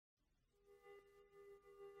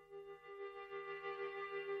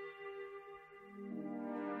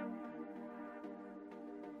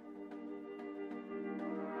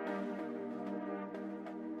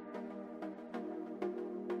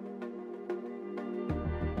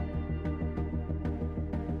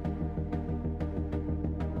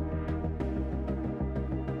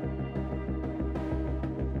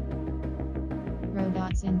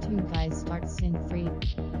2 guys starts in 3,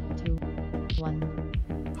 2,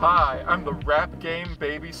 1. Hi, I'm the rap game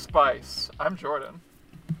Baby Spice. I'm Jordan.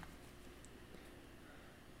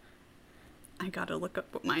 I gotta look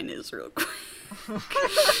up what mine is real quick.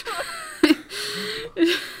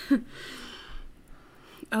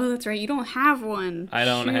 Oh, that's right. You don't have one. I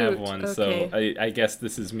don't have Shoot. one, Okay. so I guess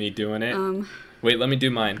this is me doing it. Wait, let me do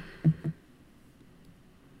mine.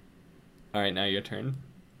 All right, now your turn.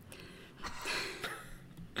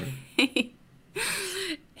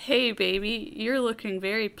 Hey, baby. You're looking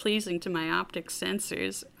very pleasing to my optic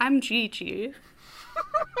sensors. I'm Gigi.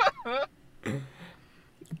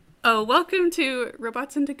 Oh, welcome to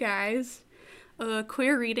Robots into Guys, a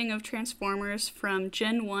queer reading of Transformers from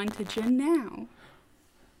Gen 1 to Gen Now.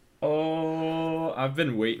 Oh, I've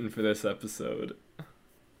been waiting for this episode.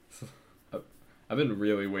 I've been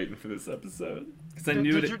really waiting for this episode because I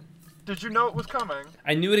knew it. Did you know it was coming?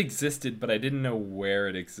 I knew it existed, but I didn't know where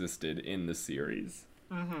it existed in the series.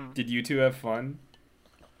 Mm-hmm. Did you two have fun?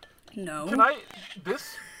 No.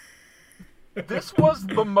 This was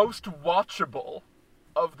the most watchable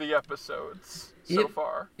of the episodes so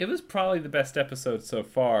far. It was probably the best episode so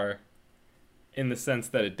far, in the sense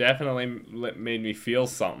that it definitely made me feel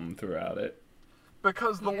something throughout it.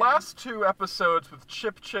 Because the last two episodes with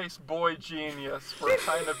Chip Chase Boy Genius were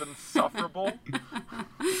kind of insufferable.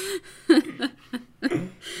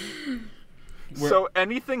 So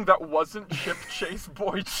anything that wasn't Chip Chase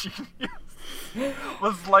Boy Genius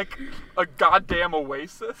was like a goddamn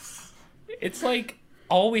oasis. It's like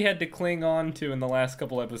all we had to cling on to in the last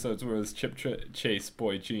couple episodes was Chip Chase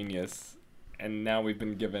Boy Genius, and now we've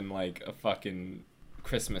been given like a fucking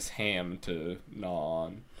Christmas ham to gnaw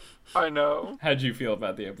on. I know. How'd you feel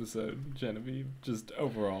about the episode, Genevieve? Just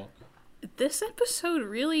overall. This episode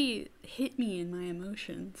really hit me in my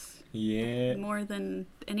emotions. Yeah. More than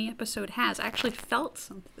any episode has. I actually felt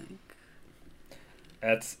something.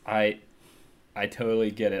 I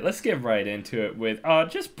totally get it. Let's get right into it with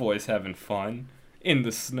just boys having fun in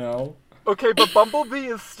the snow. Okay, but Bumblebee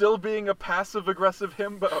is still being a passive-aggressive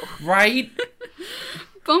himbo. Right?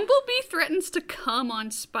 Bumblebee threatens to come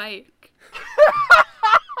on Spike.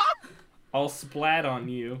 I'll splat on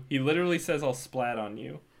you. He literally says, I'll splat on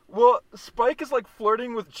you. Well, Spike is like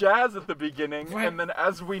flirting with Jazz at the beginning, Right. and then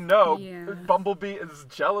as we know, Yeah. Bumblebee is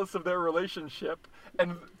jealous of their relationship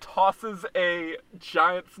and tosses a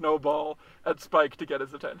giant snowball at Spike to get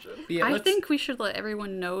his attention. Yeah, I think we should let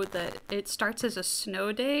everyone know that it starts as a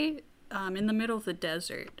snow day in the middle of the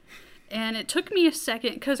desert. And it took me a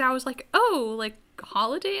second because I was like, oh, like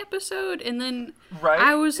holiday episode? And then Right?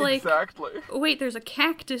 I was like, exactly. wait, there's a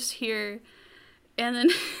cactus here. And then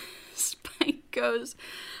Spike goes,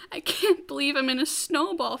 I can't believe I'm in a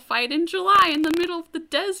snowball fight in July in the middle of the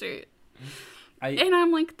desert. And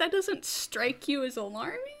I'm like, that doesn't strike you as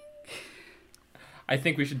alarming? I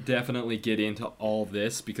think we should definitely get into all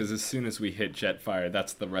this because as soon as we hit Jetfire,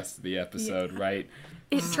 that's the rest of the episode, right?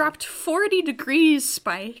 It dropped 40 degrees,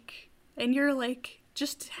 Spike. And you're like,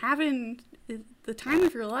 just having the time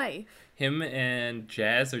of your life. Him and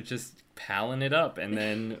Jazz are just palling it up, and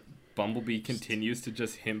then Bumblebee continues to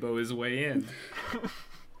just himbo his way in.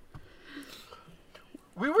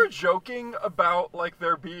 We were joking about, like,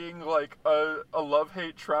 there being, like, a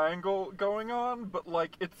love-hate triangle going on, but,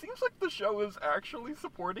 like, it seems like the show is actually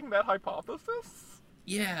supporting that hypothesis.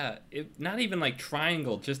 Yeah, not even like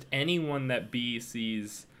triangle, just anyone that B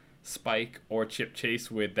sees Spike or Chip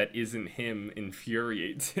Chase with that isn't him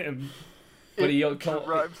infuriates him. But It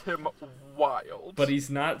drives him wild. But he's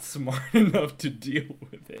not smart enough to deal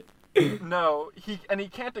with it. No, he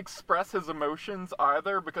can't express his emotions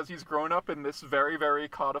either because he's grown up in this very, very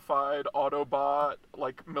codified Autobot,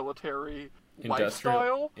 like, military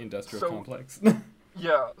lifestyle. Industrial complex.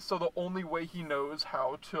 Yeah, so the only way he knows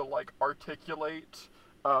how to, like, articulate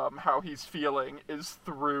how he's feeling is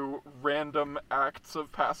through random acts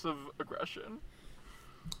of passive aggression.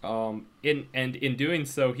 In doing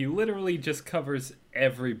so, he literally just covers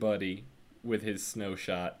everybody with his snow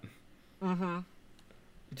shot. Mm-hmm.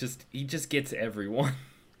 He just gets everyone.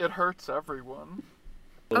 It hurts everyone.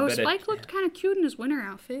 Oh, Spike looked kind of cute in his winter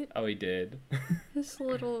outfit. Oh, he did. His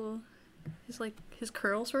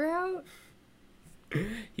curls were out.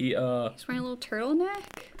 He's wearing a little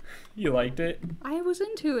turtleneck. You liked it? I was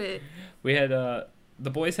into it. We had the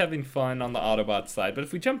boys having fun on the Autobot side, but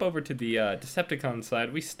if we jump over to the Decepticon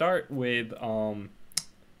side, we start with some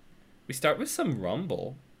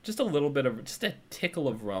Rumble. Just a tickle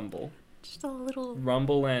of Rumble. Just a little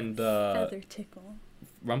Rumble and feather tickle.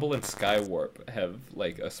 Rumble and Skywarp have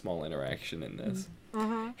like a small interaction in this.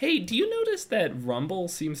 Mm-hmm. Hey, do you notice that Rumble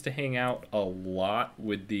seems to hang out a lot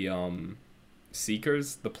with the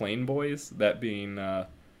Seekers, the Plane Boys, that being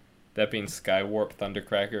Skywarp,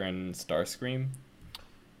 Thundercracker, and Starscream.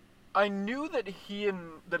 I knew that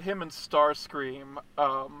him and Starscream,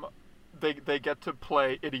 they get to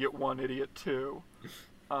play Idiot 1, Idiot 2.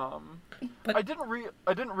 But I didn't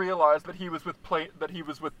realize that he was with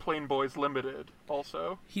Plane Boys Limited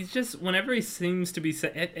also. He's just, whenever he seems to be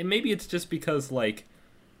and maybe it's just because like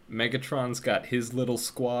Megatron's got his little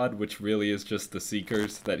squad, which really is just the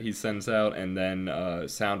Seekers that he sends out, and then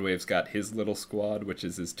Soundwave's got his little squad, which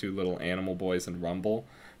is his two little Animal Boys and Rumble.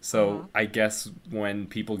 So I guess when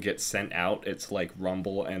people get sent out, it's like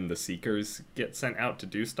Rumble and the Seekers get sent out to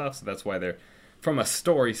do stuff, so that's why they're, from a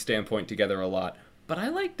story standpoint, together a lot. But I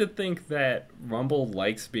like to think that Rumble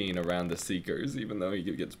likes being around the Seekers, even though he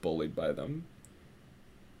gets bullied by them.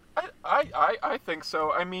 I think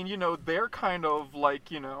so. I mean, they're kind of like,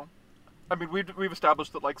 I mean, we've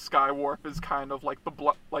established that like Skywarp is kind of like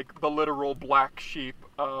the literal black sheep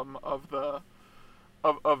of the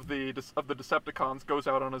Decepticons, goes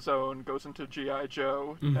out on his own, goes into G.I.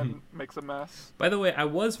 Joe, and makes a mess. By the way, I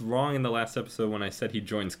was wrong in the last episode when I said he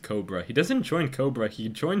joins Cobra. He doesn't join Cobra, he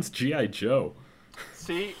joins G.I. Joe.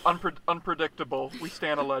 See? Unpredictable. We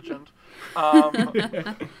stand a legend.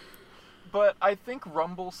 But I think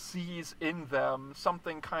Rumble sees in them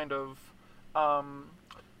something kind of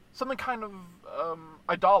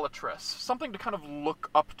idolatrous, something to kind of look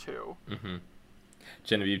up to. Mm-hmm.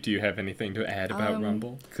 Genevieve, do you have anything to add about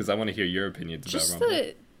Rumble? Because I want to hear your opinions about Rumble. Just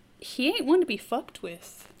that he ain't one to be fucked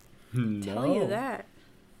with. No. Tell you that.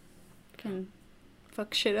 Can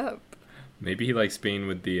fuck shit up. Maybe he likes being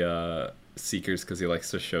with the Seekers because he likes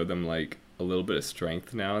to show them like a little bit of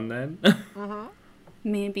strength now and then. Mm-hmm.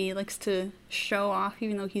 Maybe he likes to show off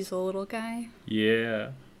even though he's a little guy.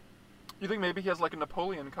 Yeah. You think maybe he has like a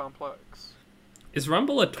Napoleon complex? Is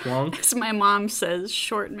Rumble a twonk? As my mom says,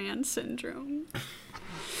 short man syndrome.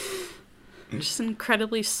 Just an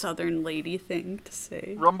incredibly southern lady thing to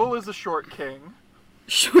say. Rumble is a short king.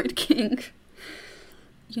 Short king.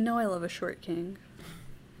 You know I love a short king.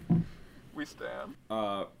 We stand.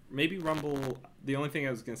 Maybe Rumble, the only thing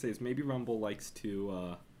I was going to say is maybe Rumble likes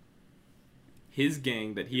to, his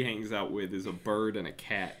gang that he hangs out with is a bird and a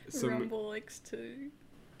cat. So Rumble likes to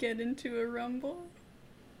get into a rumble.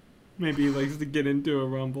 Maybe he likes to get into a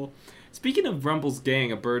rumble. Speaking of Rumble's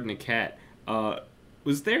gang, a bird and a cat,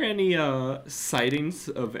 was there any sightings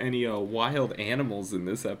of any wild animals in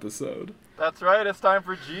this episode? That's right, it's time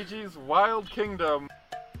for Gigi's Wild Kingdom.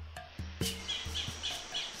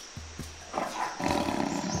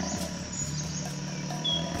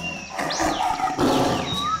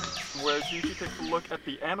 Where Gigi takes a look at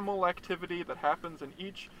the animal activity that happens in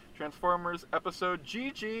each Transformers episode.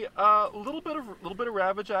 Gigi, a little bit of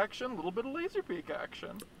Ravage action, a little bit of Laserbeak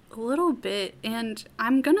action. A little bit, and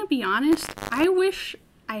I'm gonna be honest, I wish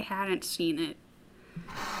I hadn't seen it.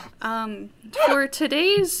 For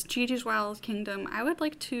today's Gigi's Wild Kingdom, I would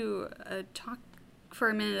like to talk for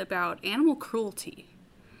a minute about animal cruelty.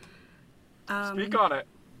 Speak on it.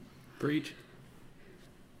 Breach.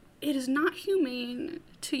 It is not humane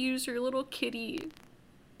to use your little kitty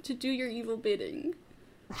to do your evil bidding.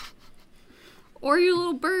 Or your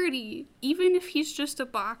little birdie, even if he's just a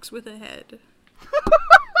box with a head.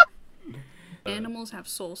 Animals have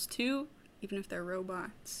souls too, even if they're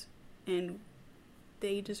robots. And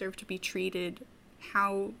they deserve to be treated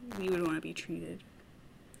how we would want to be treated.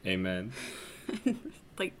 Amen.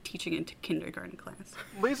 Like teaching into kindergarten class.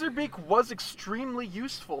 Laserbeak was extremely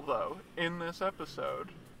useful, though, in this episode.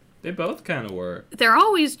 They both kind of were. They're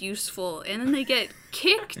always useful, and then they get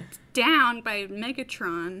kicked down by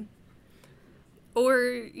Megatron.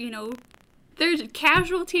 Or, there's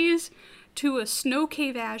casualties to a snow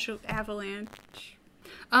cave avalanche.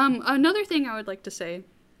 Another thing I would like to say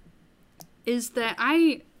is that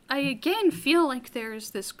I again feel like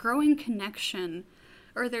there's this growing connection,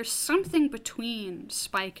 or there's something between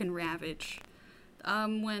Spike and Ravage.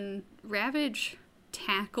 When Ravage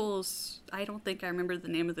tackles, I don't think I remember the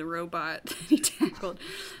name of the robot that he tackled,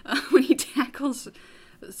 when he tackles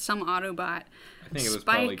some Autobot. I think it was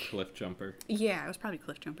probably Cliff Jumper. Yeah, it was probably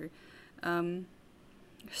Cliff Jumper.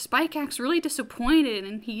 Spike acts really disappointed,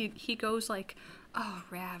 and he goes like, "Oh,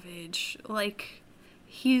 Ravage," like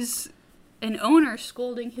he's an owner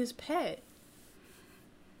scolding his pet.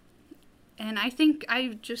 And I think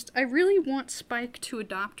I really want Spike to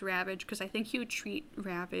adopt Ravage, because I think he would treat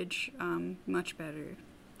Ravage much better.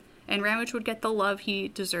 And Ravage would get the love he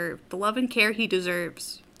deserved, the love and care he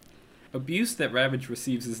deserves. Abuse that Ravage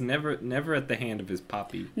receives is never at the hand of his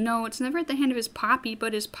poppy. No, it's never at the hand of his poppy,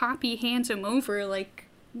 but his poppy hands him over like...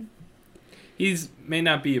 He's may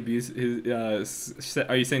not be abusive.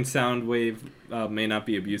 Are you saying Soundwave may not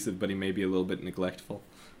be abusive, but he may be a little bit neglectful?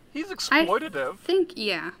 He's exploitative. I think,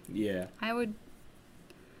 yeah. Yeah. I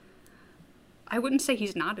wouldn't say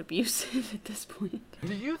he's not abusive at this point.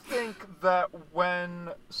 Do you think that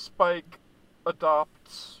when Spike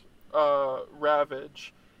adopts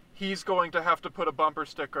Ravage, he's going to have to put a bumper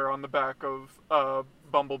sticker on the back of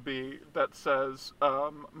Bumblebee that says,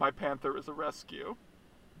 "My panther is a rescue"?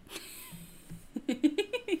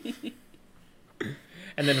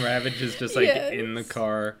 And then Ravage is just like in the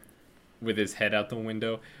car with his head out the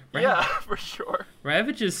window. Yeah, for sure.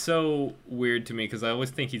 Ravage is so weird to me because I always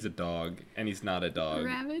think he's a dog, and he's not a dog.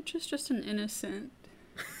 Ravage is just an innocent.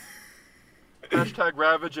 Hashtag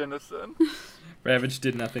Ravage innocent. Ravage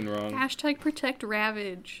did nothing wrong. Hashtag protect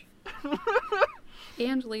Ravage.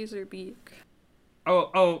 And Laserbeak.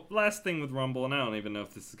 Oh, last thing with Rumble, and I don't even know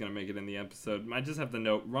if this is going to make it in the episode. I just have to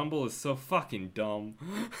note, Rumble is so fucking dumb.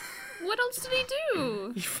 What else did he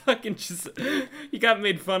do? He got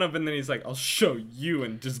made fun of, and then he's like, I'll show you,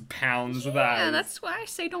 and just pounds that. Yeah, that's why I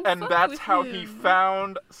say don't and fuck that's with how him. he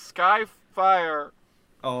found Skyfire.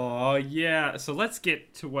 Oh, yeah. So let's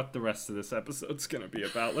get to what the rest of this episode's going to be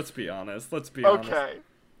about. Let's be honest. Okay.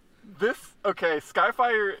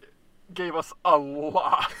 Skyfire gave us a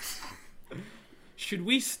lot. Should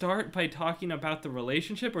we start by talking about the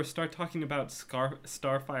relationship or start talking about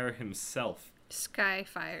Starfire himself?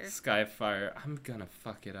 Skyfire. I'm gonna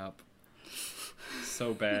fuck it up.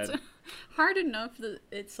 So bad. It's hard enough that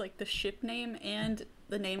it's like the ship name and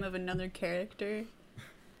the name of another character.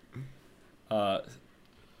 Well,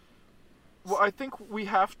 I think we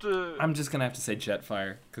have to... I'm just gonna have to say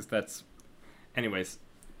Jetfire, because that's... Anyways.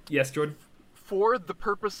 Yes, Jordan? For the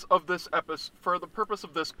purpose of this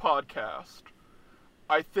podcast,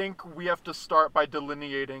 I think we have to start by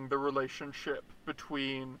delineating the relationship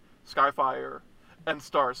between Skyfire and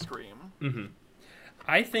Starscream. Mm-hmm.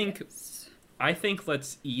 I think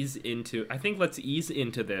let's ease into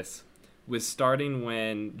this with starting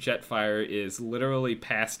when Jetfire is literally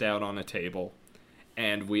passed out on a table,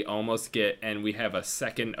 and we have a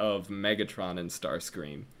second of Megatron and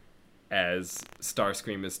Starscream as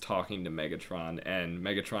Starscream is talking to Megatron, and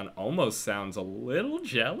Megatron almost sounds a little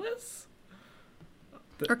jealous.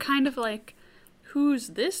 Or kind of like, who's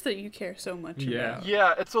this that you care so much about?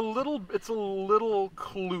 Yeah, it's a little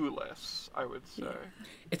clueless, I would say. Yeah.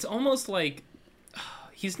 It's almost like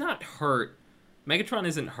he's not hurt. Megatron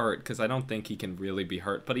isn't hurt because I don't think he can really be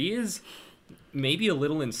hurt, but he is maybe a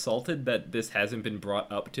little insulted that this hasn't been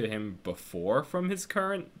brought up to him before from his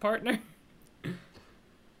current partner.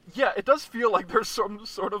 Yeah, it does feel like there's some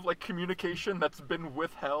sort of like communication that's been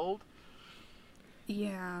withheld.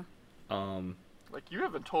 Yeah. Like, you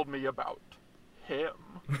haven't told me about him.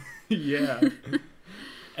 Yeah.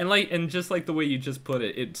 and just like the way you just put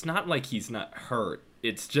it, it's not like he's not hurt.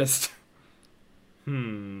 It's just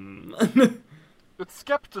It's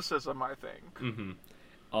skepticism, I think.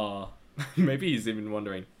 Mm-hmm. Maybe he's even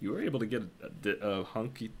wondering, you were able to get a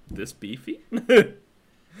hunky this beefy?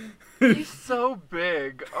 He's so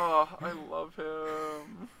big. Oh, I love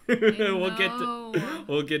him.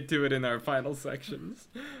 We'll get to it in our final sections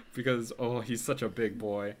because he's such a big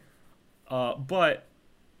boy. But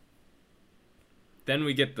then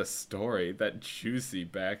we get the story, that juicy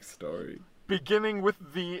backstory. Beginning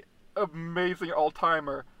with the amazing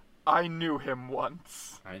all-timer, I knew him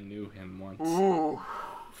once. Ooh.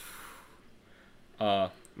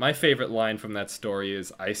 My favorite line from that story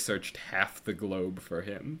is, I searched half the globe for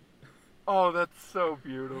him. Oh, that's so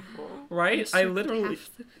beautiful. Right? I literally... half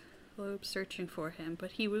the globe searching for him,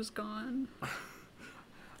 but he was gone.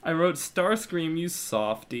 I wrote, Starscream, you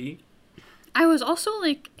softy. I was also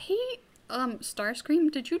like, hey, Starscream,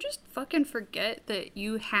 did you just fucking forget that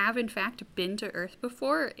you have in fact been to Earth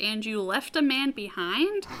before and you left a man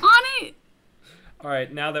behind on it?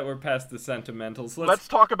 Alright, now that we're past the sentimentals, let's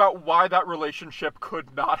talk about why that relationship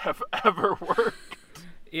could not have ever worked.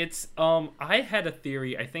 It's, I had a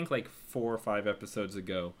theory, I think like 4 or 5 episodes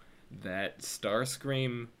ago, that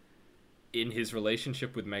Starscream, in his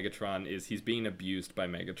relationship with Megatron, he's being abused by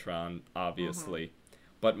Megatron, obviously. Mm-hmm.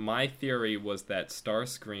 But my theory was that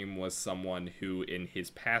Starscream was someone who, in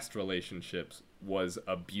his past relationships, was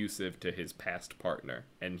abusive to his past partner.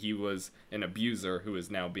 And he was an abuser who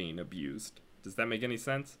is now being abused. Does that make any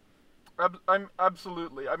sense?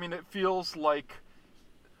 Absolutely. I mean, it feels like...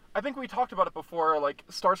 I think we talked about it before, like,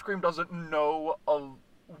 Starscream doesn't know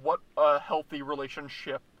what a healthy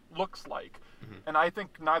relationship looks like. Mm-hmm. And I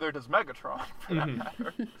think neither does Megatron, for that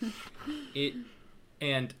matter.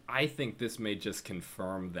 And I think this may just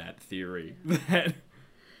confirm that theory.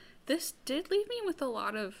 This did leave me with a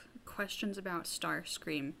lot of questions about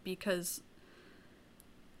Starscream, because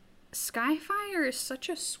Skyfire is such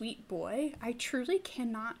a sweet boy. I truly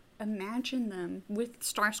cannot imagine them with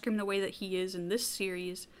Starscream the way that he is in this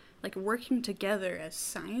series, like working together as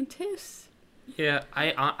scientists. Yeah,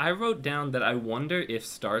 I wrote down that I wonder if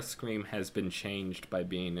Starscream has been changed by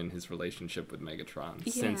being in his relationship with Megatron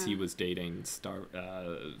since he was dating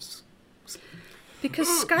because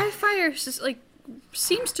Skyfire is, like,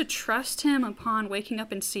 seems to trust him upon waking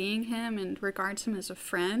up and seeing him and regards him as a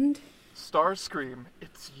friend. Starscream,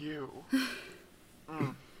 it's you.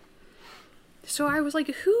 So I was like,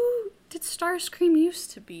 who did Starscream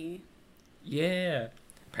used to be? Yeah.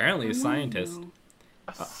 Apparently a scientist.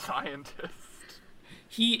 A scientist.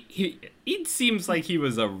 It seems like he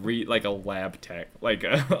was a lab tech, like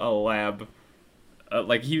a lab,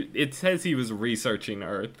 it says he was researching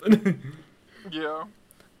Earth. Yeah.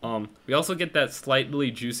 We also get that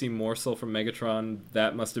slightly juicy morsel from Megatron.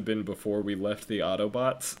 That must have been before we left the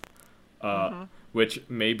Autobots, which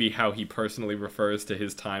may be how he personally refers to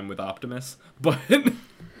his time with Optimus, but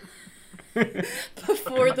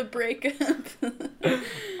before the breakup.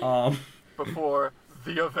 Before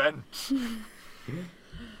the event.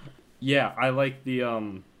 Yeah, I like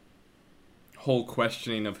the whole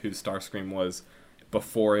questioning of who Starscream was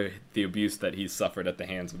before the abuse that he suffered at the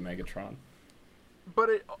hands of Megatron. But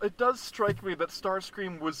it does strike me that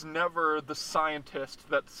Starscream was never the scientist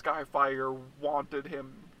that Skyfire wanted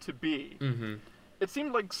him to be. Mm-hmm. It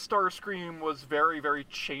seemed like Starscream was very, very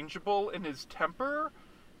changeable in his temper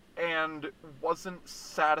and wasn't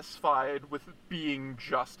satisfied with being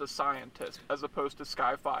just a scientist, as opposed to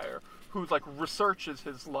Skyfire, who researches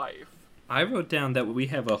his life. I wrote down that we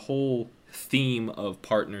have a whole theme of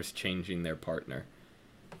partners changing their partner.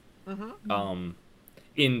 Mm-hmm.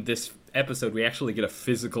 In this episode, we actually get a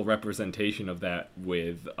physical representation of that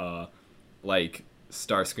with,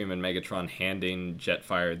 Starscream and Megatron handing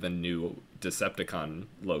Jetfire the new Decepticon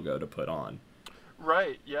logo to put on.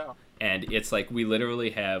 Right, yeah. And it's we literally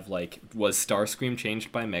have, was Starscream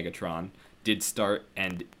changed by Megatron?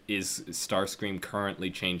 Is Starscream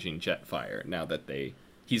currently changing Jetfire now that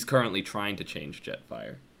he's currently trying to change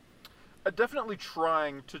Jetfire? Definitely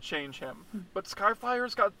trying to change him, but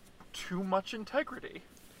Skyfire's got too much integrity.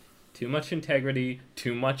 Too much integrity,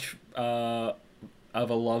 too much of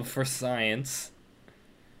a love for science.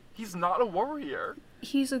 He's not a warrior.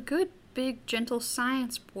 He's a good, big, gentle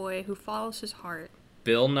science boy who follows his heart.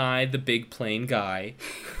 Bill Nye, the big plane guy.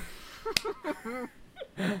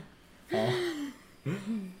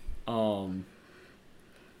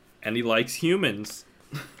 And he likes humans.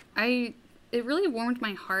 It really warmed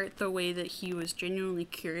my heart the way that he was genuinely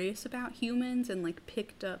curious about humans and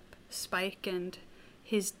picked up Spike and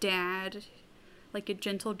his dad like a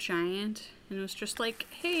gentle giant and was just like,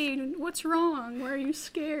 hey, what's wrong? Why are you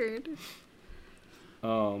scared?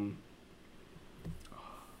 Yeah,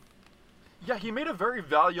 he made a very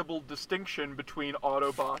valuable distinction between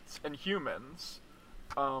Autobots and humans.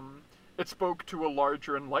 It spoke to a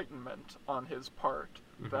larger enlightenment on his part,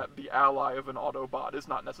 that the ally of an Autobot is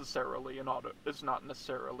not necessarily an Autobot.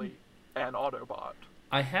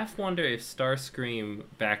 I half wonder if Starscream,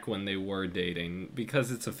 back when they were dating,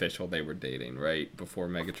 because it's official they were dating, right? Before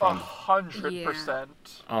Megatron. 100%.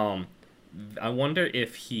 Yeah. I wonder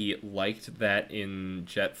if he liked that in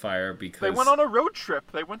Jetfire because... They went on a road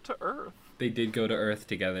trip. They went to Earth. They did go to Earth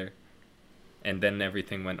together. And then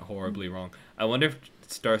everything went horribly wrong. I wonder if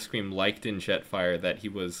Starscream liked in Jetfire that he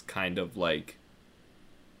was kind of like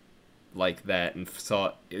that and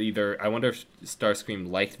saw either... I wonder if Starscream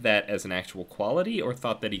liked that as an actual quality or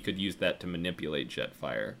thought that he could use that to manipulate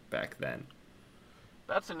Jetfire back then.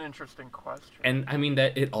 That's an interesting question. And, I mean,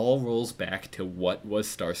 that it all rolls back to what was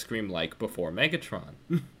Starscream like before Megatron.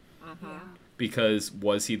 Yeah. Because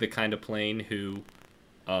was he the kind of plane who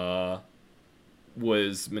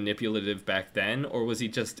was manipulative back then, or was he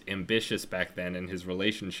just ambitious back then and his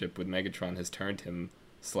relationship with Megatron has turned him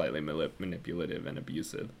slightly manipulative and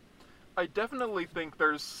abusive? I definitely think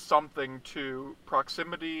there's something to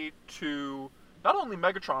proximity to not only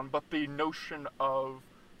Megatron, but the notion of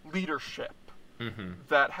leadership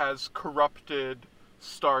that has corrupted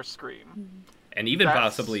Starscream. And even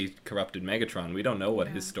possibly corrupted Megatron. We don't know what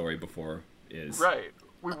his story before is. Right.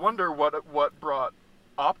 We wonder what brought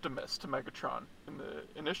Optimus to Megatron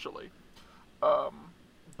initially.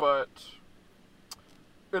 But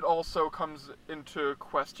it also comes into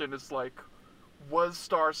question is was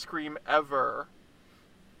Starscream ever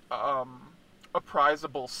a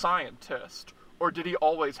prizable scientist, or did he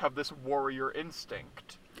always have this warrior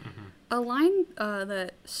instinct? A line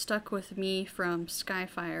that stuck with me from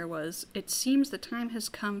Skyfire was, "It seems the time has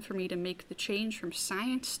come for me to make the change from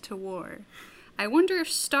science to war." I wonder if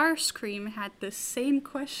Starscream had the same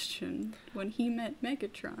question when he met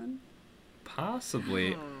Megatron.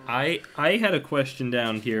 Possibly. I had a question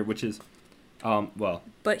down here, which is,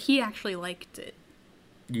 But he actually liked it.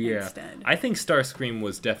 Yeah. Instead. I think Starscream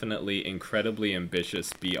was definitely incredibly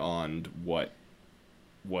ambitious beyond what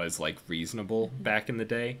was, like, reasonable back in the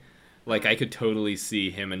day. Like, I could totally see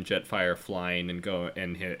him and Jetfire flying and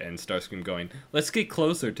Starscream going, "Let's get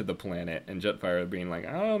closer to the planet," and Jetfire being like,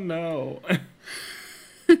 "Oh no,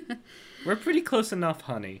 we're pretty close enough,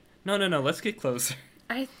 honey. No, let's get closer."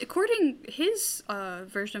 According his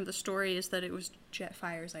version of the story is that it was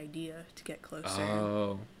Jetfire's idea to get closer.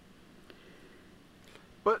 Oh.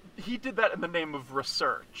 But he did that in the name of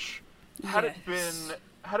research. Had it been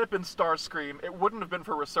Starscream, it wouldn't have been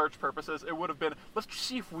for research purposes. It would have been, let's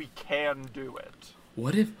see if we can do it.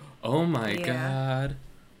 What if... Oh my god.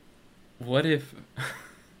 What if...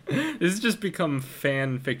 This has just become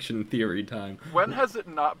fan fiction theory time. When has it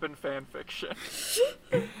not been fan fiction?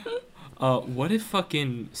 What if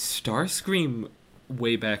fucking Starscream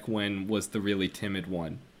way back when was the really timid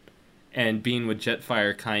one? And being with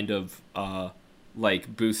Jetfire kind of,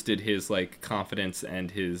 like, boosted his, like, confidence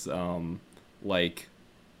and his, like...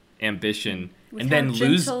 ambition, With and how then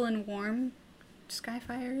gentle and warm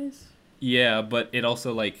Skyfire is. Yeah, but it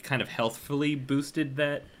also, like, kind of healthfully boosted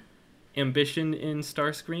that ambition in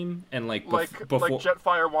Starscream, and before, like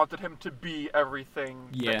Jetfire wanted him to be everything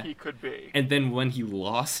that he could be. And then when he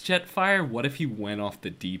lost Jetfire, what if he went off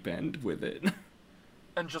the deep end with it?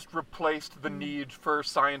 And just replaced the need for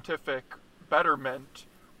scientific betterment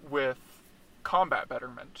with combat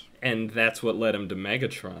betterment. And that's what led him to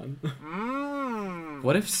Megatron.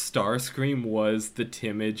 What if Starscream was the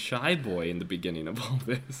timid, shy boy in the beginning of all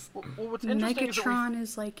this? Well, what's interesting Megatron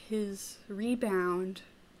is like his rebound,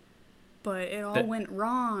 but it all went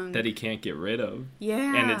wrong. That he can't get rid of.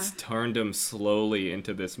 Yeah. And it's turned him slowly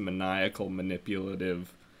into this maniacal,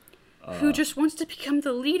 manipulative... who just wants to become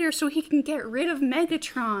the leader so he can get rid of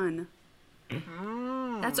Megatron.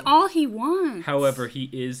 That's all he wants. However, he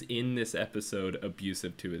is, in this episode,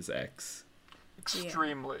 abusive to his ex.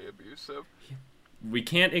 Extremely abusive. We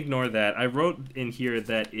can't ignore that. I wrote in here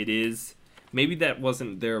that it is... Maybe that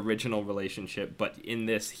wasn't their original relationship, but in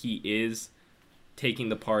this, he is taking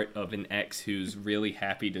the part of an ex who's really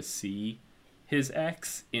happy to see his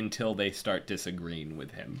ex until they start disagreeing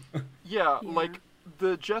with him. Yeah, like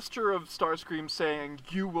the gesture of Starscream saying,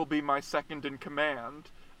 "You will be my second in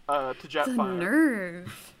command," to Jetfire. The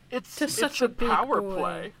nerve. It's such a power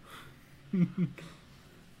play.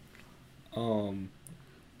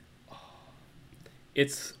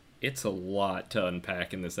 It's a lot to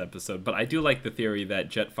unpack in this episode, but I do like the theory that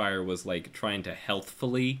Jetfire was like trying to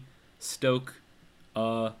healthfully stoke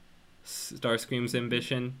Starscream's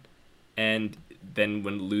ambition, and then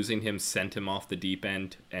when losing him sent him off the deep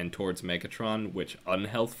end and towards Megatron, which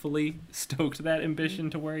unhealthfully stoked that ambition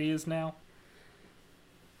to where he is now.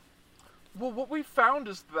 Well, what we found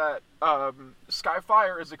is that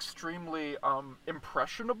Skyfire is extremely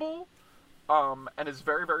impressionable and is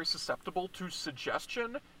very, very susceptible to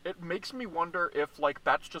suggestion. It makes me wonder if, like,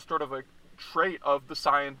 that's just sort of a trait of the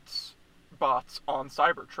science bots on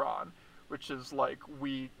Cybertron, which is, like,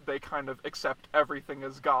 they kind of accept everything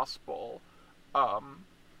as gospel,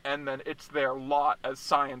 and then it's their lot as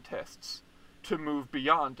scientists to move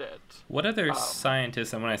beyond it. What other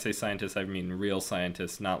scientists, and when I say scientists, I mean real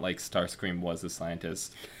scientists, not like Starscream was a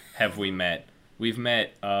scientist, have we met? We've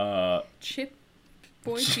met, Chip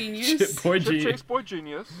Boy Genius. Chip Chase Boy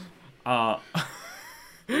Genius.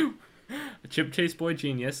 Chip Chase Boy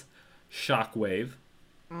Genius, Shockwave,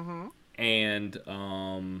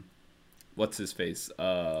 and, what's his face?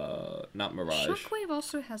 Not Mirage. Shockwave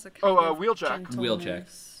also has a kind of Wheeljack. Wheeljack.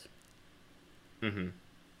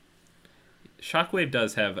 Shockwave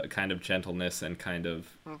does have a kind of gentleness and kind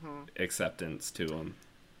of acceptance to him.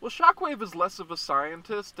 Well, Shockwave is less of a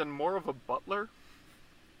scientist and more of a butler.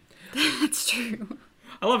 That's true.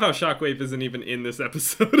 I love how Shockwave isn't even in this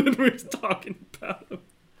episode and we're talking about him.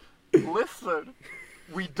 Listen,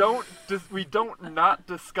 we don't not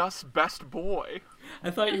discuss best boy.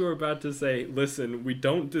 I thought you were about to say, listen, we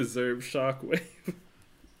don't deserve Shockwave.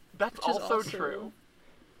 That's also true.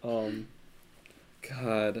 God.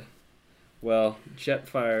 Well,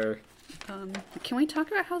 Jetfire... Can we talk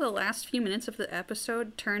about how the last few minutes of the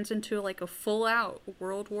episode turns into, like, a full-out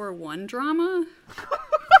World War I drama?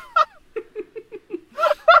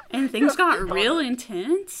 And things got real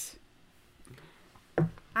intense?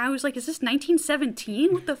 I was like, is this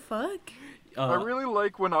 1917? What the fuck? I really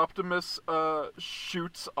like when Optimus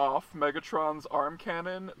shoots off Megatron's arm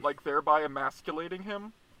cannon, like thereby emasculating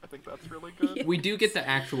him. I think that's really good. We do get the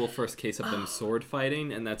actual first case of them sword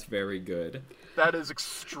fighting, and that's very good. That is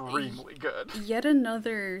extremely good. Yet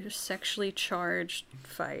another sexually charged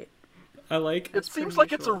fight. I like. It seems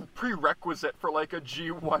like it's a prerequisite for like a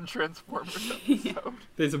G1 Transformers episode.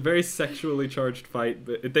 There's a very sexually charged fight,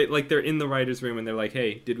 but they're in the writers' room and they're like,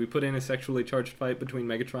 "Hey, did we put in a sexually charged fight between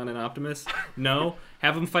Megatron and Optimus? No,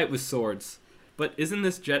 have them fight with swords." But isn't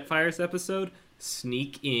this Jetfire's episode?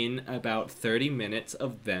 Sneak in about 30 minutes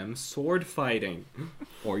of them sword fighting,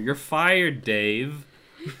 or you're fired, Dave.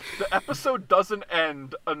 The episode doesn't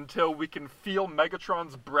end until we can feel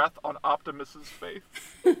Megatron's breath on Optimus's face.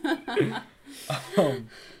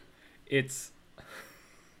 It's...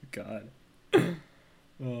 God.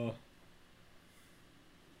 Oh.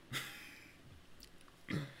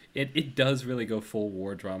 It does really go full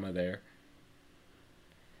war drama there.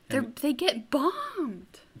 They get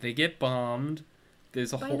bombed. They get bombed.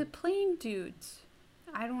 There's a by whole... the plane dudes.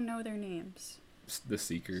 I don't know their names. The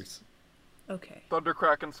Seekers. Okay.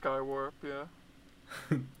 Thundercrack and Skywarp, yeah.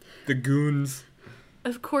 The goons.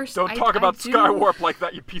 Of course. Don't talk about Skywarp like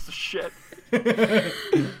that, you piece of shit.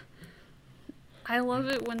 I love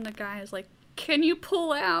it when the guy is like, "Can you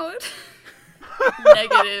pull out?"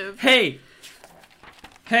 Negative. Hey.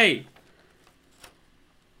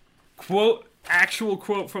 Actual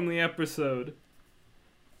quote from the episode.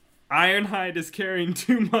 Ironhide is carrying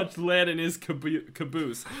too much lead in his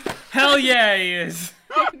caboose. Hell yeah, he is.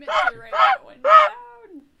 I meant to write that one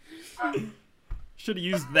down. Should have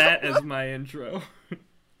used that as my intro.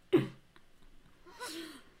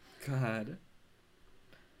 God.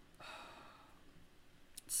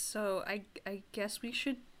 So I guess we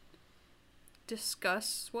should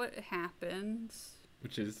discuss what happens.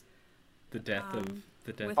 Which is the death of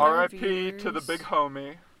the death. with Of... our R.I.P. to the big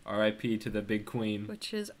homie. R.I.P. to the big queen.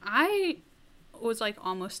 Which is, I was like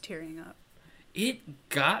almost tearing up. It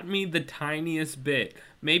got me the tiniest bit.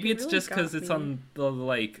 Maybe it's really just because got it's me. on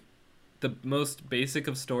the most basic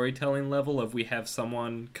of storytelling level of we have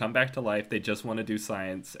someone come back to life, they just want to do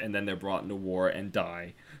science, and then they're brought into war and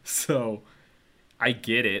die. So I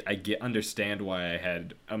get it. Understand why I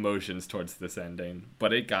had emotions towards this ending,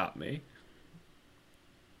 but it got me.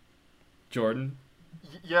 Jordan?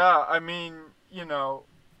 Yeah, I mean, you know,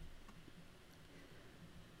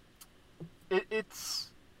 it is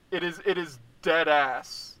dead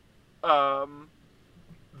ass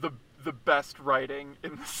the best writing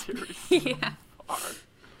in the series Yeah. so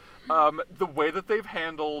far. The way that they've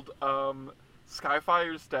handled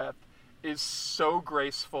Skyfire's death is so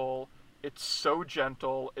graceful, it's so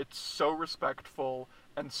gentle, it's so respectful,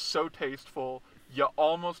 and so tasteful, you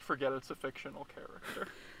almost forget it's a fictional character.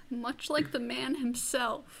 Much like the man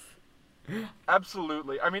himself.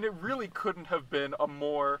 Absolutely. I mean, it really couldn't have been a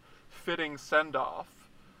more fitting send-off.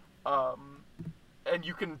 And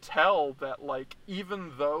you can tell that, like,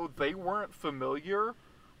 even though they weren't familiar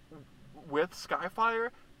with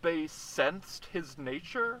Skyfire, they sensed his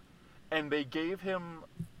nature, and they gave him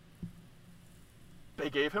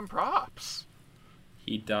props.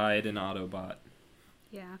 He died an Autobot.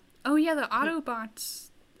 Yeah. Oh yeah, the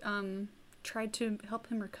Autobots tried to help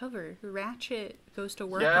him recover. Ratchet goes to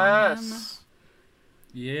work on him.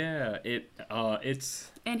 Yeah,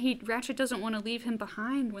 it's... And Ratchet doesn't want to leave him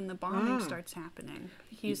behind when the bombing starts happening.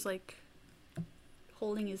 He's like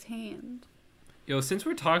holding his hand. Since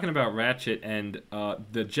we're talking about Ratchet and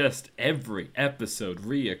the just every episode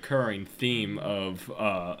reoccurring theme of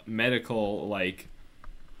medical, like,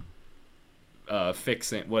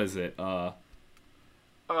 fixing, what is it?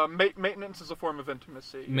 Maintenance is a form of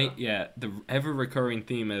intimacy. The ever-recurring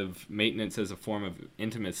theme of maintenance as a form of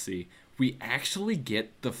intimacy. We actually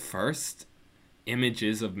get the first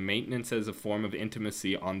images of maintenance as a form of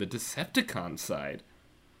intimacy on the Decepticon side.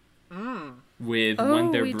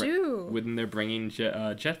 When they're bringing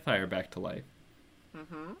Jetfire back to life.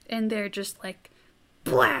 Mm-hmm. And they're just like,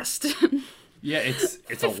 blast! Yeah,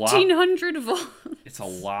 it's a lot. 1500 volts. It's a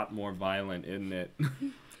lot more violent, isn't it?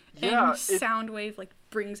 Yeah, and Soundwave like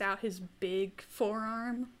brings out his big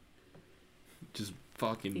forearm. Just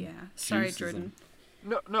fucking. Yeah. Sorry, juices Jordan. him.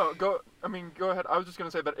 No, go ahead. I was just gonna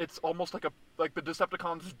say that it's almost like the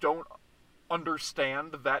Decepticons don't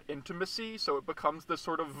understand that intimacy, so it becomes this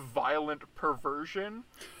sort of violent perversion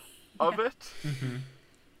of it. Mm-hmm.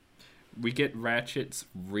 We get Ratchet's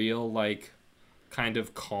real, like, kind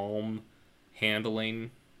of calm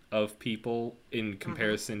handling of people in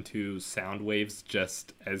comparison to Soundwave's,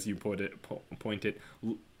 just as you pointed,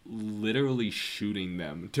 literally shooting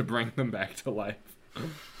them to bring them back to life.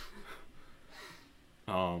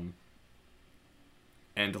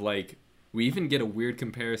 And, like, we even get a weird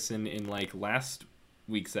comparison in, like, last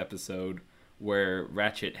week's episode where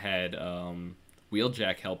Ratchet had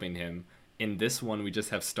Wheeljack helping him. In this one, we just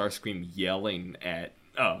have Starscream yelling at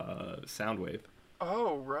Soundwave.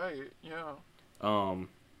 Oh, right, yeah.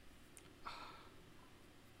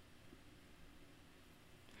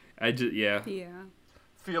 Yeah.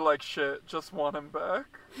 Feel like shit, just want him back.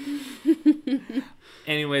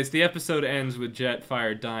 Anyways, the episode ends with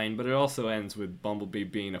Jetfire dying, but it also ends with Bumblebee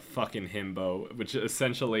being a fucking himbo, which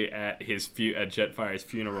essentially at Jetfire's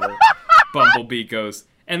funeral, Bumblebee goes,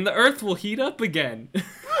 "And the Earth will heat up again."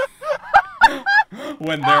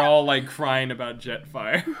 When they're all, like, crying about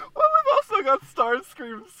Jetfire. Well, we've also got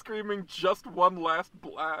Starscream screaming just one last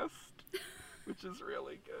blast, which is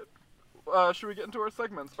really good. Should we get into our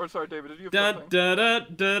segments? Or, sorry, David, did you have something?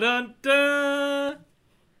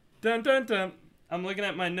 Dun dun dun. I'm looking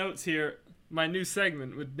at my notes here. My new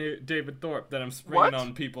segment with David Thorpe that I'm springing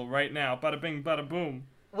on people right now. Bada bing, bada boom.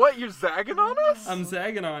 What, you're zagging on us? I'm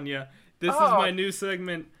zagging on you. This is my new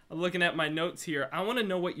segment. I'm looking at my notes here. I want to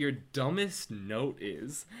know what your dumbest note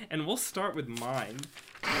is. And we'll start with mine.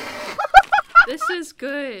 This is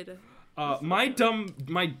good. My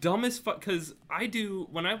dumbest because I do,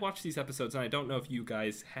 when I watch these episodes, and I don't know if you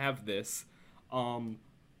guys have this,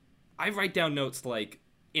 I write down notes, like,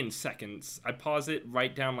 in seconds. I pause it,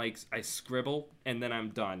 write down, like, I scribble, and then I'm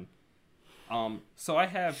done. So I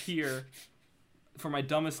have here, for my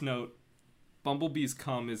dumbest note, Bumblebee's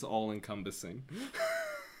cum is all-encompassing.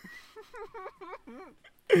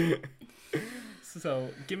 So,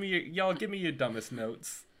 give me your dumbest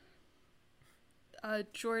notes.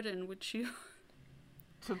 Jordan, would you?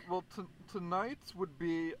 Tonight's would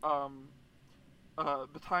be the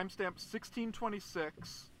timestamp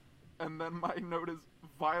 1626, and then my note is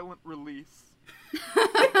violent release.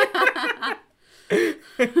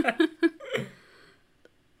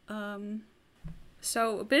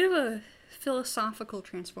 So a bit of a philosophical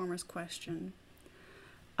Transformers question.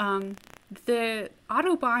 The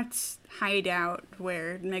Autobots hideout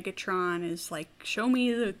where Megatron is like, show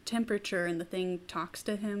me the temperature, and the thing talks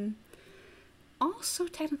to him. Also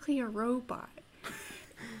technically a robot.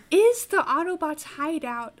 Is the Autobots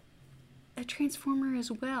hideout a Transformer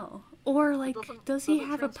as well? Or, like, does he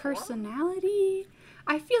have a personality?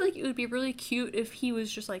 I feel like it would be really cute if he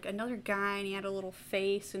was just, like, another guy and he had a little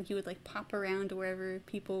face and he would, like, pop around to wherever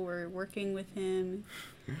people were working with him.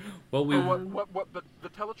 Well, the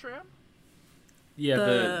Teletran?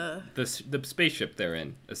 Yeah, the spaceship they're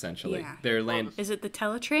in, essentially. Yeah. They're Is it the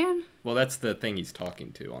Teletran? Well, that's the thing he's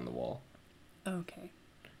talking to on the wall. Okay.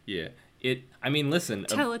 Yeah. Listen.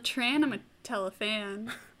 Teletran, I'm a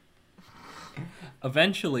Telefan.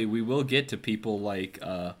 Eventually, we will get to people like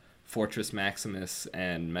Fortress Maximus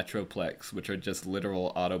and Metroplex, which are just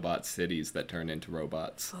literal Autobot cities that turn into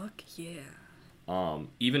robots. Fuck yeah.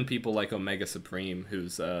 Even people like Omega Supreme,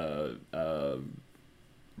 who's a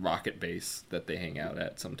rocket base that they hang out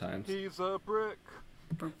at sometimes. He's a brick.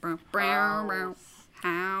 House.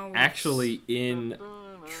 Actually, in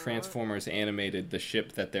Transformers Animated, the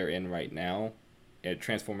ship that they're in right now,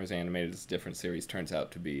 Transformers Animated is a different series, turns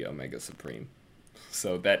out to be Omega Supreme.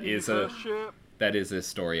 So that is a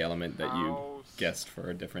story element that you guessed for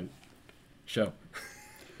a different show.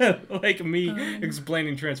 Like me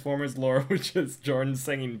explaining Transformers lore, which is Jordan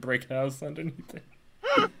singing Brick House underneath it.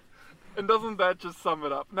 And doesn't that just sum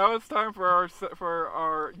it up? Now it's time for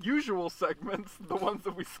our usual segments, the ones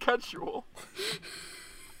that we schedule.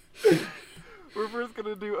 We're first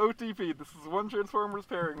gonna do OTP. This is one Transformers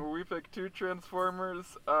pairing where we pick two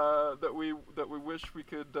Transformers that we wish we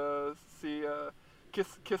could see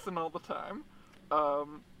kissing all the time.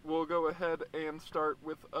 We'll go ahead and start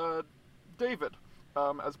with David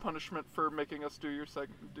as punishment for making us do your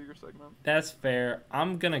segment. That's fair.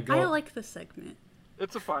 I'm gonna go. I like the segment.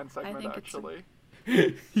 It's a fine segment, actually.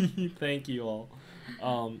 Thank you all.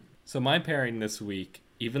 So my pairing this week,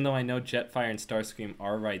 even though I know Jetfire and Starscream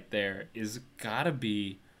are right there, is gotta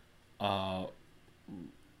be Rumble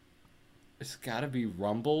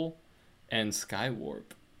and Skywarp.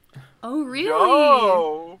 Oh, really?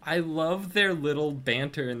 Yo! I love their little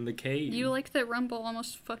banter in the cave. You like that Rumble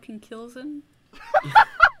almost fucking kills him? Is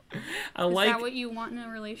that what you want in a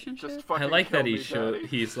relationship? I like that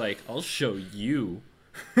he's like, I'll show you.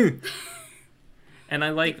 And I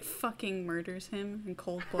like... fucking murders him in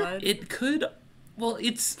cold blood. It could... Well,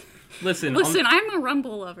 it's... Listen, I'm a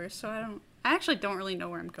Rumble lover, so I actually don't really know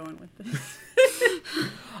where I'm going with this.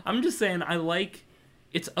 I'm just saying, I like...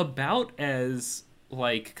 It's about as,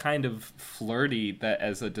 like, kind of flirty that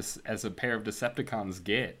as a pair of Decepticons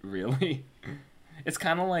get, really. It's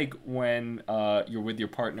kind of like when you're with your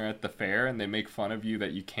partner at the fair and they make fun of you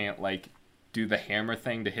that you can't, like, do the hammer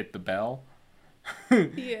thing to hit the bell.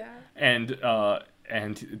 Yeah. And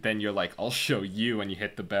then you're like, I'll show you, and you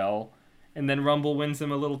hit the bell. And then Rumble wins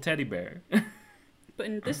him a little teddy bear. But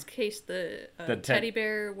in this case, the teddy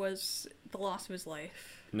bear was the loss of his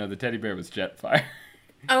life. No, the teddy bear was Jetfire.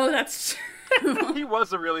 Oh, that's true. He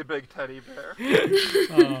was a really big teddy bear.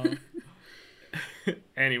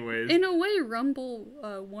 Anyways. In a way, Rumble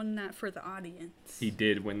won that for the audience. He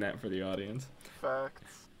did win that for the audience.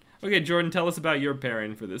 Facts. Okay, Jordan, tell us about your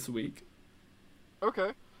pairing for this week.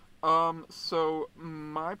 Okay. So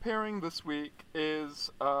my pairing this week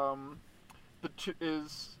is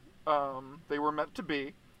they were meant to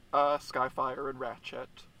be Skyfire and Ratchet.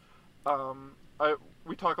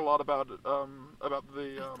 We talk a lot about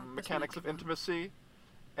the mechanics of intimacy,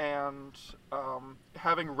 and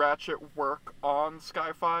having Ratchet work on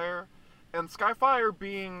Skyfire, and Skyfire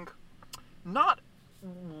being not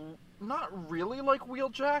really like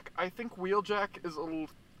Wheeljack. I think Wheeljack is a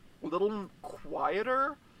little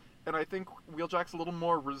quieter, and I think Wheeljack's a little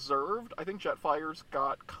more reserved. I think Jetfire's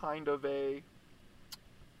got kind of a...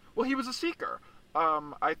 Well, he was a seeker.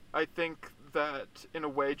 I think that, in a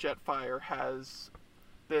way, Jetfire has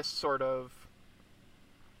this sort of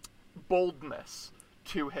boldness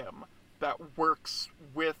to him that works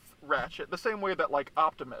with Ratchet, the same way that, like,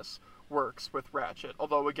 Optimus works with Ratchet.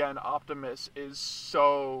 Although, again, Optimus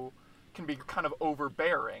can be kind of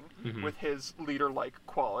overbearing with his leader-like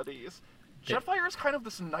qualities. Jetfire is kind of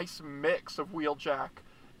this nice mix of Wheeljack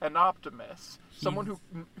and Optimus. Someone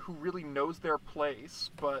who really knows their place,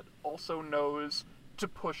 but also knows to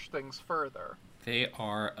push things further. They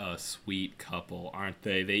are a sweet couple, aren't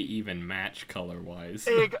they? They even match color-wise.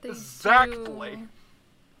 Exactly.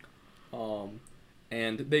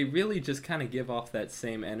 And they really just kind of give off that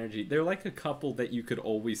same energy. They're like a couple that you could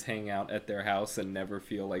always hang out at their house and never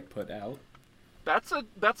feel like put out. That's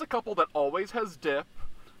a couple that always has dip.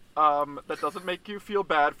 That doesn't make you feel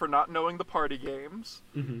bad for not knowing the party games.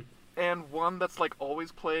 And one that's, like,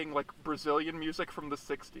 always playing, like, Brazilian music from the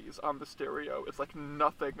 60s on the stereo. It's, like,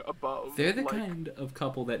 nothing above. They're the kind of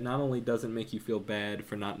couple that not only doesn't make you feel bad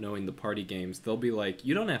for not knowing the party games, they'll be like,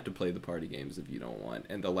 you don't have to play the party games if you don't want.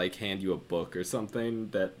 And they'll, like, hand you a book or something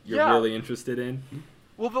that you're really interested in.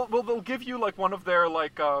 Well, they'll give you, like, one of their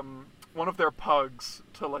pugs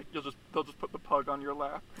to, like, they'll just put the pug on your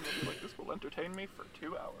lap, and they'll be like, this will entertain me for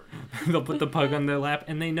 2 hours. They'll put the pug on their lap,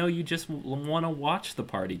 and they know you just want to watch the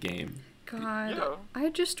party game. God, yeah. I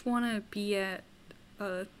just want to be at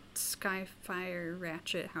a Skyfire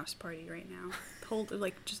Ratchet house party right now.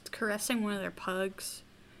 Just caressing one of their pugs,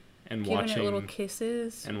 and giving it little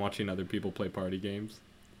kisses, and watching other people play party games.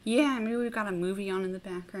 Yeah, maybe we've got a movie on in the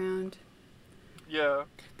background. Yeah.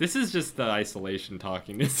 This is just the isolation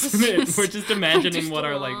talking, isn't it? We're just imagining what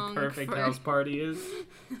our, like, perfect house party is.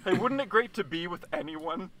 Hey, wouldn't it great to be with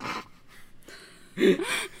anyone? Wouldn't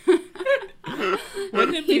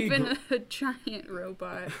it be even a giant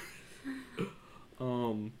robot?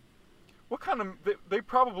 What kind of... They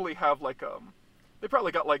probably have, like, they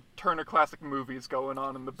probably got, like, Turner Classic Movies going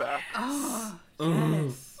on in the back. Oh,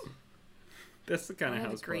 yes. That's the kind of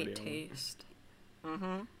house party. Great taste.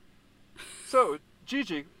 So,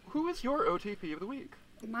 Gigi, who is your OTP of the week?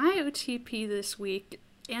 My OTP this week,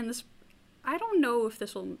 and this, I don't know if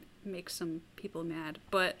this will make some people mad,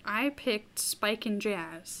 but I picked Spike and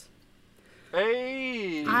Jazz.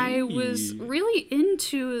 Hey! I was really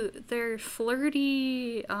into their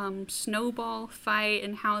flirty snowball fight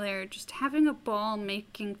and how they're just having a ball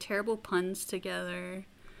making terrible puns together.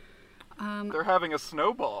 They're having a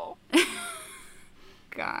snowball.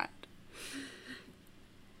 God.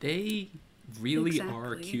 They really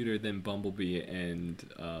are cuter than Bumblebee and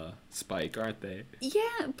Spike, aren't they?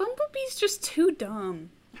 Yeah, Bumblebee's just too dumb.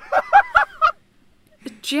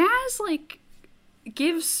 Jazz, like,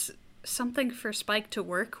 gives something for Spike to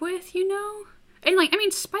work with, you know? And, like, I mean,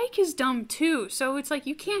 Spike is dumb, too, so it's like,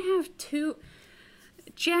 you can't have two...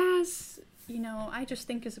 Jazz, you know, I just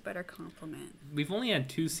think is a better compliment. We've only had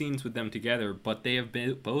 2 scenes with them together, but they have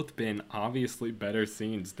both been obviously better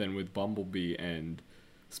scenes than with Bumblebee and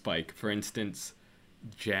Spike. For instance,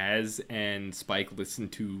 Jazz and Spike listen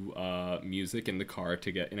to music in the car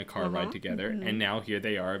ride together, and now here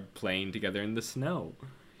they are playing together in the snow.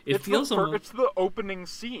 It's the opening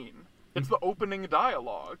scene. It's the opening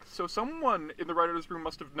dialogue. So someone in the writer's room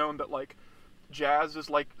must have known that, like, Jazz is,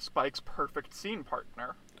 like, Spike's perfect scene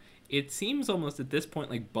partner. It seems almost at this point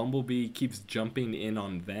like Bumblebee keeps jumping in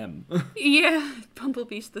on them. Yeah,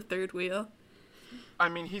 Bumblebee's the third wheel. I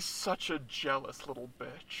mean, he's such a jealous little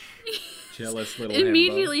bitch. Jealous little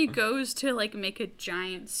immediately goes to like make a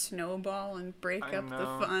giant snowball and break up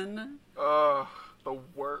the fun. Ugh, the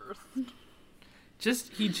worst.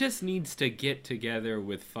 He just needs to get together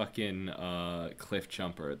with fucking Cliff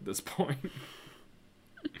Jumper at this point.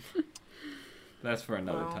 That's for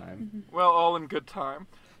another time. Well, all in good time.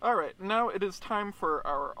 Alright, now it is time for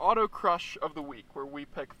our Auto Crush of the Week, where we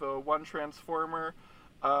pick the one Transformer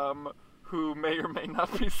who may or may not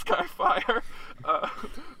be Skyfire,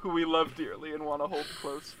 who we love dearly and want to hold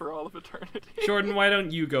close for all of eternity. Jordan, why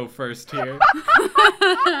don't you go first here?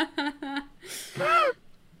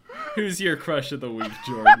 Who's your crush of the week,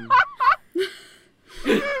 Jordan?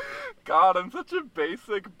 God, I'm such a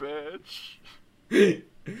basic bitch.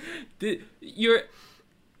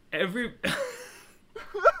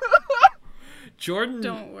 Jordan.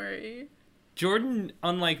 Don't worry. Jordan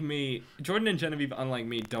and Genevieve, unlike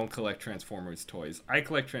me, don't collect Transformers toys. I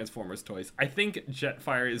collect Transformers toys. I think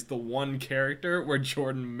Jetfire is the one character where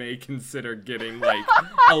Jordan may consider getting, like,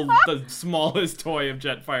 the smallest toy of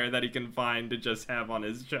Jetfire that he can find to just have on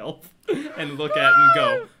his shelf and look at and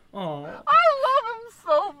go, oh. I love him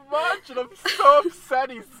so much, and I'm so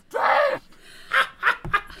upset he's dead.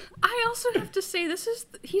 I also have to say,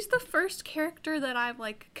 he's the first character that I've,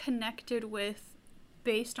 like, connected with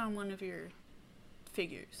based on one of your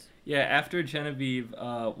figures. Yeah, after Genevieve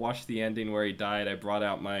watched the ending where he died, I brought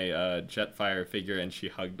out my Jetfire figure and she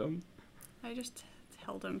hugged him. I just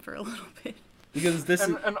held him for a little bit. Because this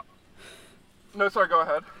is... No, sorry, go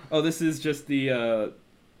ahead. Oh, this is just the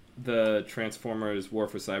Transformers War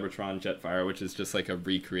for Cybertron Jetfire, which is just like a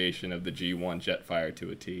recreation of the G1 Jetfire to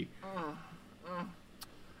a T.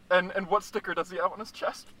 And what sticker does he have on his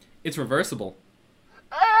chest? It's reversible.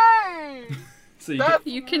 Hey! So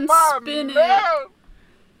you can spin man. it.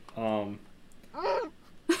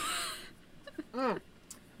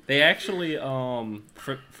 They actually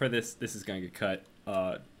for this is gonna get cut.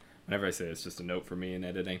 Whenever I say it's just a note for me in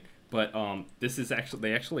editing. But this is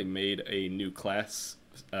they actually made a new class,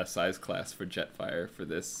 size class for Jetfire for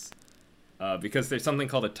this, because there's something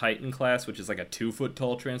called a Titan class, which is like a 2-foot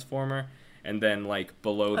tall Transformer, and then like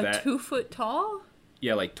below that 2 foot tall.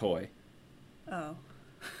 Yeah, like toy. Oh.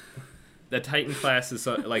 The Titan class is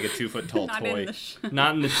like a 2-foot tall Not toy. in the show.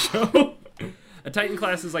 Not in the show. A Titan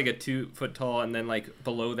class is like a 2-foot tall, and then like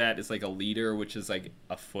below that is like a leader, which is like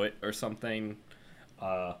a foot or something,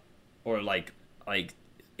 or like 8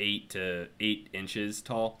 to 8 inches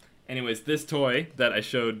tall. Anyways, this toy that I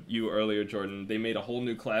showed you earlier, Jordan, they made a whole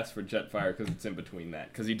new class for Jetfire because it's in between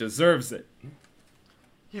that, because he deserves it.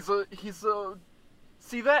 He's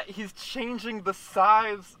see that? He's changing the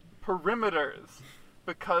size perimeters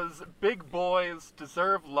because big boys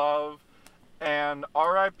deserve love, and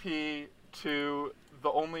R.I.P. to the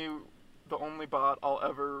only bot I'll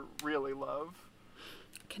ever really love.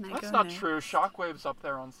 Can I That's go not next? true. Shockwave's up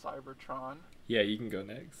there on Cybertron. Yeah, you can go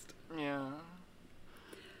next. Yeah.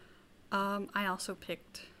 I also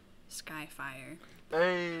picked Skyfire.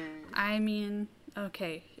 Hey. I mean,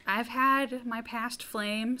 okay, I've had my past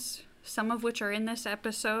flames, some of which are in this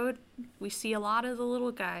episode. We see a lot of the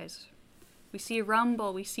little guys. We see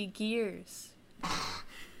Rumble, we see Gears.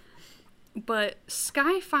 But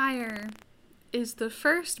Skyfire is the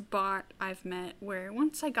first bot I've met where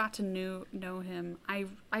once I got to know him, I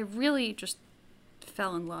really just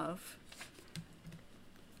fell in love.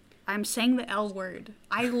 I'm saying the L word.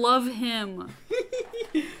 I love him.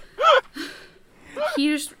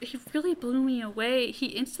 He really blew me away. He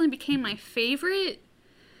instantly became my favorite.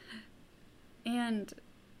 And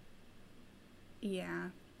yeah.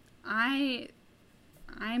 I'm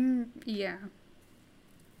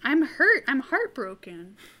hurt. I'm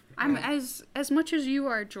heartbroken. I'm as much as you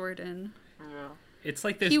are, Jordan. Yeah. It's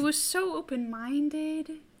like this. He was so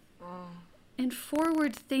open-minded and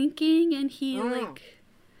forward-thinking, and he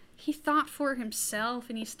thought for himself,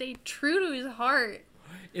 and he stayed true to his heart.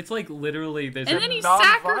 It's like literally there's And then he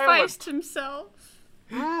sacrificed himself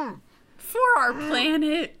for our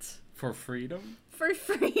planet. for freedom. For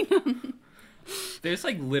freedom. There's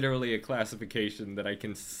like literally a classification that I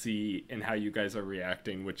can see in how you guys are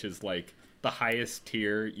reacting, which is like the highest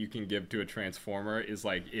tier you can give to a Transformer is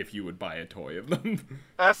like if you would buy a toy of them.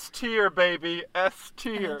 S tier, baby. S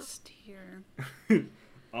tier. S tier.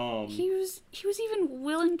 He was even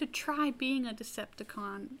willing to try being a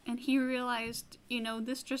Decepticon, and he realized,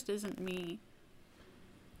 this just isn't me.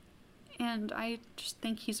 And I just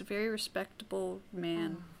think he's a very respectable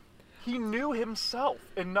man. He knew himself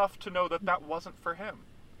enough to know that wasn't for him.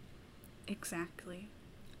 Exactly.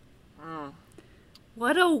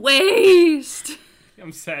 What a waste!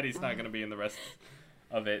 I'm sad he's not going to be in the rest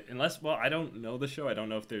of it. Unless, well, I don't know the show. I don't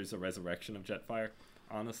know if there's a resurrection of Jetfire,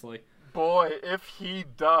 honestly. Boy, if he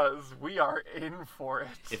does, we are in for it.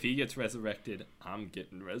 If he gets resurrected, I'm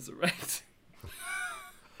getting resurrected.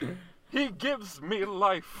 He gives me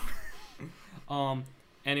life.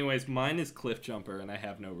 Anyways, mine is Cliffjumper, and I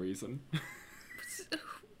have no reason.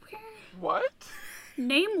 What?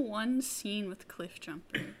 Name one scene with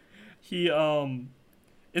Cliffjumper. He,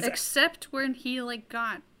 Except when he, like,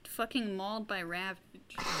 got fucking mauled by Ravage.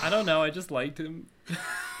 I don't know, I just liked him.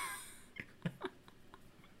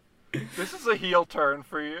 This is a heel turn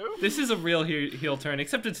for you. This is a real heel turn,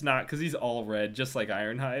 except it's not, because he's all red, just like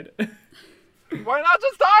Ironhide. Why not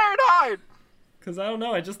just Ironhide? Because I don't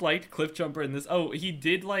know, I just liked Cliffjumper in this. Oh, he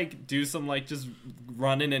did, like, do some, like, just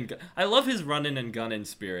running and... I love his running and gunning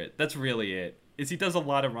spirit. That's really it. Is he does a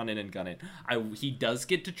lot of running and gunning. He does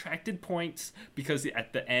get detracted points, because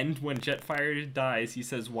at the end, when Jetfire dies, he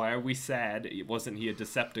says, "Why are we sad? Wasn't he a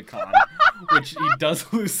Decepticon?" Which he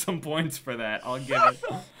does lose some points for that, I'll give it.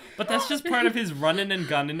 But that's just part of his running and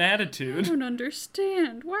gunning attitude. I don't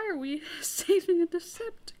understand. Why are we saving a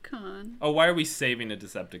Decepticon? Oh, why are we saving a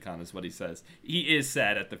Decepticon is what he says. He is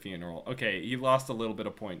sad at the funeral. Okay, he lost a little bit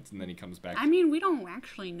of points, and then he comes back. I mean, we don't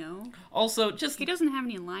actually know. Also, just... He doesn't have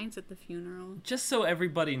any lines at the funeral. Just so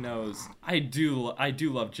everybody knows, I do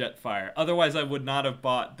love Jetfire. Otherwise, I would not have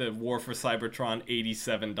bought the War for Cybertron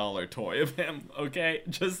 $87 toy of him, okay?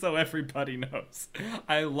 Just so everybody knows.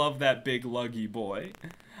 I love that big luggy boy.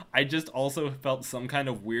 I just also felt some kind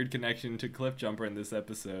of weird connection to Cliffjumper in this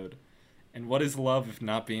episode. And what is love if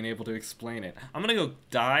not being able to explain it? I'm gonna go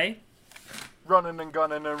die. Running and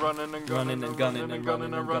gunning and running and gunning and gunning and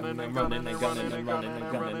running and gunning and running and gunning and running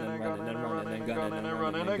and gunning and running and running and gunning and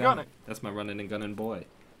running and gunning. That's my running and gunning boy.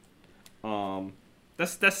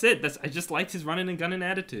 That's it. I just liked his running and gunning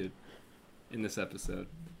attitude in this episode.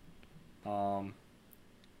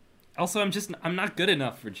 Also, I'm not good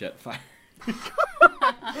enough for Jetfire.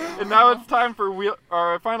 And now it's time for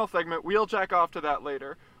our final segment. We'll jack off to that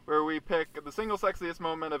later, where we pick the single sexiest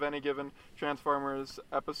moment of any given Transformers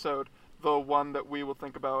episode, the one that we will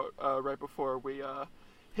think about right before we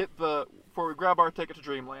before we grab our ticket to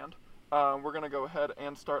Dreamland. We're gonna go ahead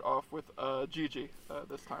and start off with Gigi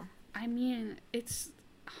this time. I mean, it's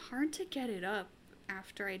hard to get it up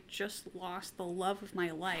after I just lost the love of my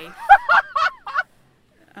life.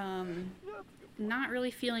 Not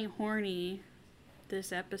really feeling horny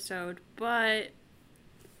this episode, but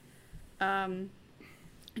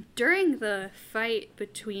during the fight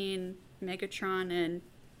between Megatron and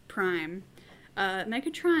Prime,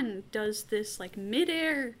 Megatron does this like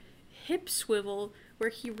mid-air hip swivel where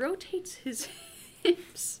he rotates his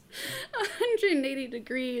hips 180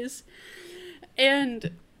 degrees,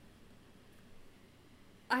 and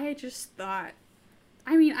I just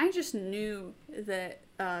knew that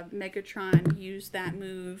Megatron used that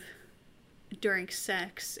move during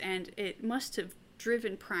sex, and it must have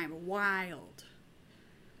driven Prime wild.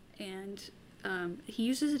 And he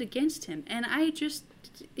uses it against him, and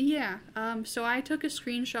so I took a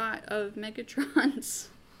screenshot of Megatron's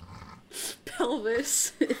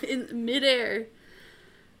pelvis in midair.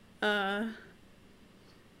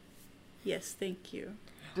 Yes, thank you.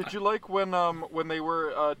 Did you like when they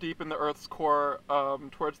were deep in the Earth's core,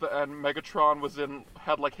 towards the end, Megatron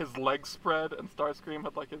had like his legs spread and Starscream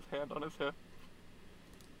had like his hand on his hip?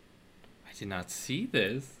 I did not see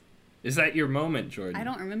this. Is that your moment, Jordan? I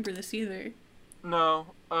don't remember this either. No,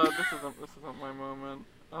 this isn't my moment.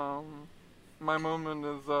 My moment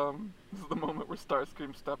is this is the moment where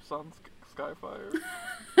Starscream steps on Skyfire.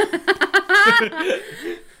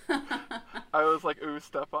 I was like, ooh,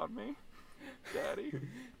 step on me, Daddy.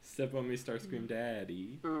 Step on me, Starscream,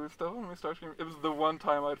 Daddy. Ooh, step on me, Starscream. It was the one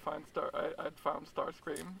time I'd found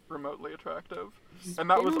Starscream remotely attractive, and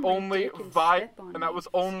that was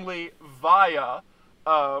only via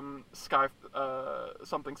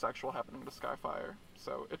something sexual happening to Skyfire.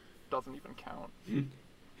 So it doesn't even count.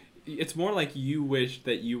 It's more like you wish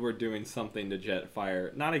that you were doing something to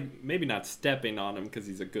Jetfire. Maybe not stepping on him because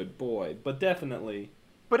he's a good boy, but definitely.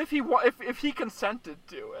 But if he consented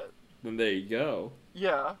to it, then there you go.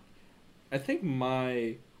 Yeah. I think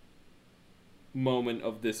my moment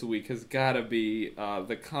of this week has gotta be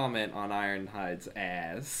the comment on Ironhide's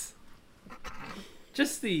ass.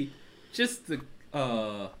 Just the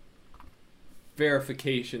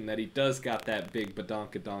verification that he does got that big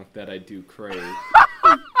badonkadonk that I do crave.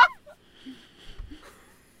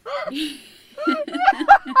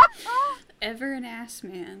 Ever an ass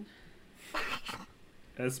man.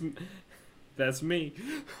 That's me.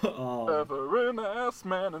 Ever an ass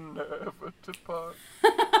man and never to part.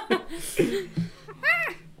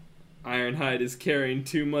 Ironhide is carrying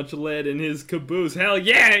too much lead in his caboose. Hell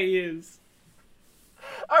yeah, he is!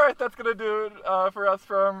 Alright, that's gonna do it for us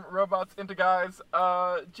from Robots into Guys.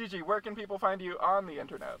 Gigi, where can people find you on the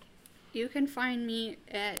internet? You can find me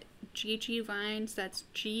at Gigi Vines, that's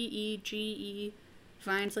Gege,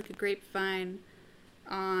 Vines like a grapevine,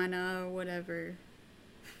 on, whatever.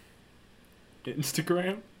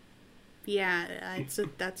 Instagram? Yeah,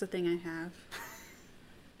 that's a thing I have.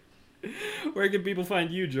 Where can people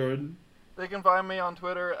find you, Jordan? They can find me on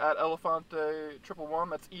Twitter at Elefante111.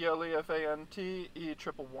 That's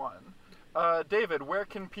ELEFANTE111. David, where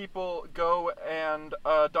can people go and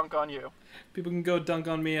dunk on you? People can go dunk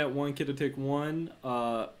on me at OneKidToTake1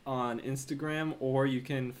 on Instagram, or you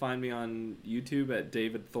can find me on YouTube at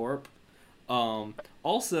David Thorpe.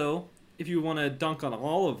 Also, if you want to dunk on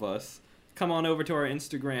all of us, come on over to our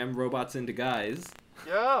Instagram, Robots into Guys.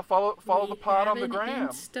 Yeah, follow the pod on the gram.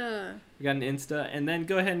 Insta. We got an Insta, and then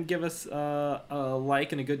go ahead and give us a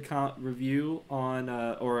like and a good review on,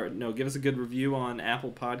 give us a good review on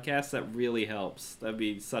Apple Podcasts. That really helps. That'd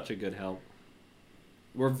be such a good help.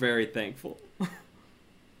 We're very thankful.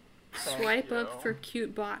 Swipe up for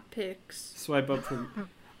cute bot pics. Swipe up for...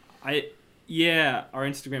 our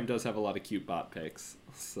Instagram does have a lot of cute bot pics,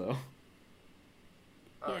 so...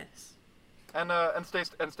 Yes. And stay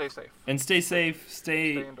safe. And stay safe.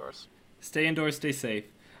 Stay indoors. Stay indoors. Stay safe.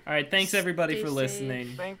 All right. Thanks everybody for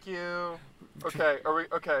listening. Thank you. Okay.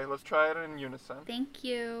 Okay? Let's try it in unison. Thank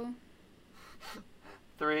you.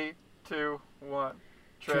 3, 2, 1.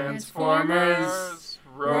 Transformers,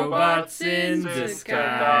 robots in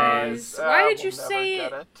disguise. Why did you say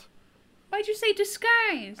it? Why'd you say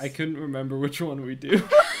disguise? I couldn't remember which one we do.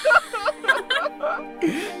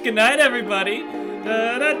 Good night, everybody.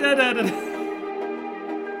 Da, da, da, da, da.